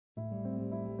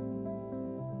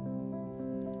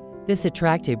This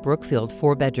attractive Brookfield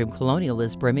 4-bedroom colonial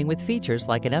is brimming with features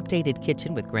like an updated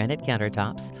kitchen with granite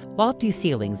countertops, lofty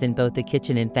ceilings in both the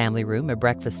kitchen and family room, a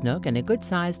breakfast nook, and a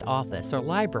good-sized office or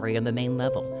library on the main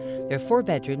level. There are 4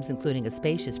 bedrooms, including a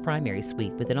spacious primary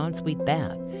suite with an ensuite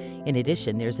bath. In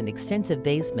addition, there's an extensive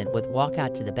basement with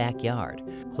walkout to the backyard.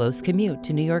 Close commute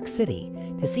to New York City.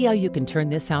 To see how you can turn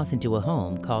this house into a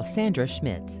home, call Sandra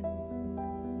Schmidt.